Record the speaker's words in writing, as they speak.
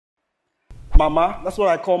Mama, that's what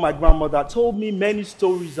I call my grandmother, told me many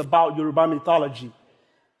stories about Yoruba mythology.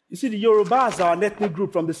 You see, the Yorubas are an ethnic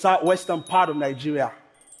group from the southwestern part of Nigeria.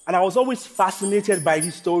 And I was always fascinated by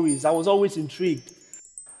these stories. I was always intrigued.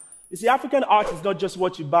 You see, African art is not just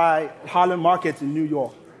what you buy at Harlem Market in New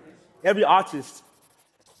York. Every artist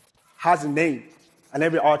has a name, and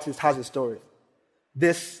every artist has a story.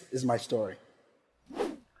 This is my story.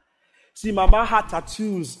 See, Mama had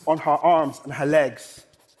tattoos on her arms and her legs.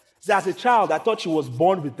 See, as a child, I thought she was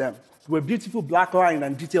born with them. They were beautiful black line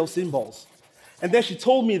and detailed symbols. And then she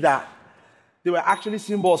told me that they were actually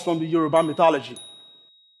symbols from the Yoruba mythology.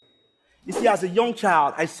 You see, as a young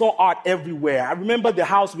child, I saw art everywhere. I remember the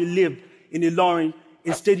house we lived in Ilorin,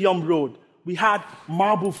 in Stadium Road. We had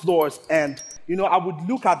marble floors, and I would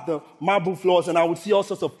look at the marble floors and I would see all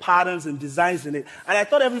sorts of patterns and designs in it. And I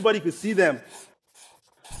thought everybody could see them.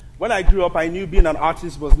 When I grew up, I knew being an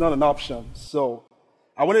artist was not an option. So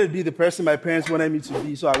I wanted to be the person my parents wanted me to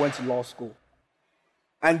be, so I went to law school.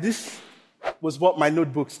 And this was what my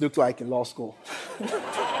notebooks looked like in law school.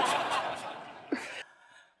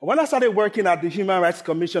 When I started working at the Human Rights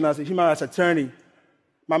Commission as a human rights attorney,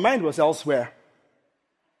 my mind was elsewhere.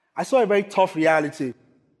 I saw a very tough reality.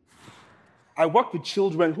 I worked with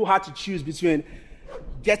children who had to choose between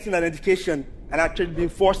getting an education and actually being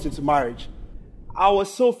forced into marriage. I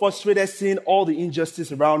was so frustrated seeing all the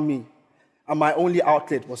injustice around me, and my only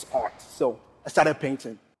outlet was art. So I started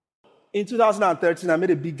painting. In 2013, I made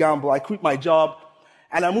a big gamble. I quit my job,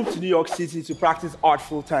 and I moved to New York City to practice art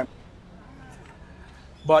full-time.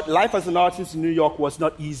 But life as an artist in New York was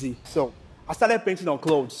not easy. So I started painting on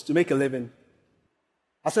clothes to make a living.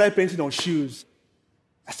 I started painting on shoes.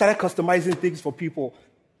 I started customizing things for people.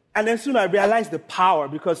 And then soon I realized the power,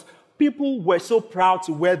 because people were so proud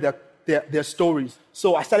to wear their stories.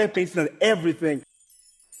 So I started painting on everything.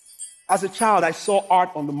 As a child, I saw art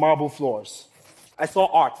on the marble floors. I saw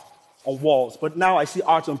art on walls. But now I see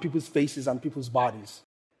art on people's faces and people's bodies.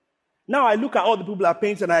 Now I look at all the people I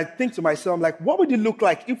paint and I think to myself, what would it look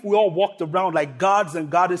like if we all walked around like gods and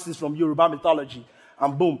goddesses from Yoruba mythology?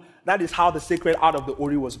 And boom, that is how the sacred art of the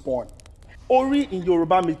Ori was born. Ori in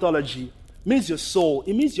Yoruba mythology means your soul,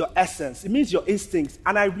 it means your essence, it means your instincts.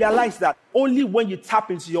 And I realized that only when you tap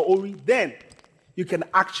into your Ori, then you can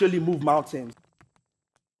actually move mountains.